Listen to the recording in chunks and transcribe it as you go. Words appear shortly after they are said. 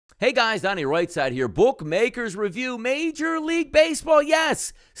Hey guys, Donnie RightSide here. Bookmakers review Major League Baseball.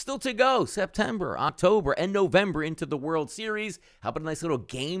 Yes, still to go. September, October, and November into the World Series. How about a nice little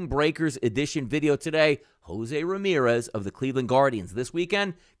Game Breakers edition video today? Jose Ramirez of the Cleveland Guardians this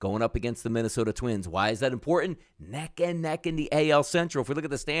weekend going up against the Minnesota Twins. Why is that important? Neck and neck in the AL Central. If we look at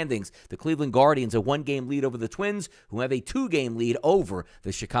the standings, the Cleveland Guardians a one-game lead over the Twins, who have a two-game lead over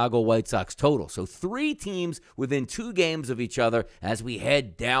the Chicago White Sox total. So three teams within 2 games of each other as we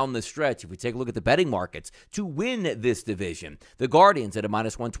head down the stretch. If we take a look at the betting markets to win this division, the Guardians at a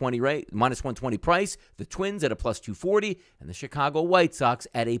 -120 price, the Twins at a +240, and the Chicago White Sox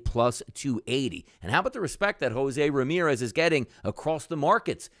at a +280. And how about the respect that Jose Ramirez is getting across the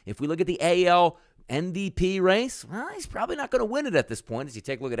markets? If we look at the AL MVP race, well, he's probably not going to win it at this point. As you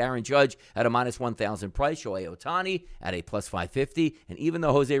take a look at Aaron Judge at a -1,000 price, Shohei Ohtani at a +550, and even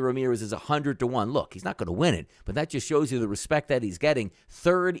though Jose Ramirez is 100-1, look, he's not going to win it, but that just shows you the respect that he's getting.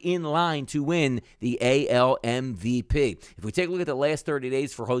 Third in line to win the AL MVP. If we take a look at the last 30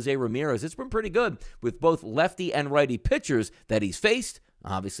 days for Jose Ramirez, it's been pretty good with both lefty and righty pitchers that he's faced.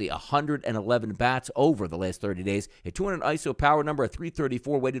 Obviously, 111 bats over the last 30 days. A 200 ISO power number, a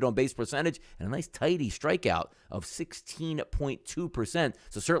 334 weighted on base percentage, and a nice tidy strikeout of 16.2%.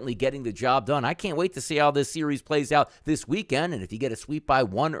 So certainly getting the job done. I can't wait to see how this series plays out this weekend. And if you get a sweep by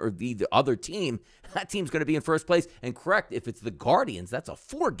one or the other team, that team's going to be in first place. And correct, if it's the Guardians, that's a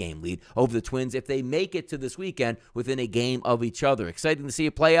 4-game lead over the Twins if they make it to this weekend within a game of each other. Exciting to see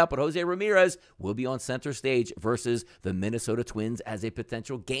it play out, but Jose Ramirez will be on center stage versus the Minnesota Twins as a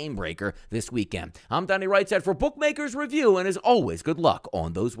potential game breaker this weekend. I'm Donnie RightSide for Bookmakers Review, and as always, good luck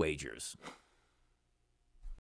on those wagers.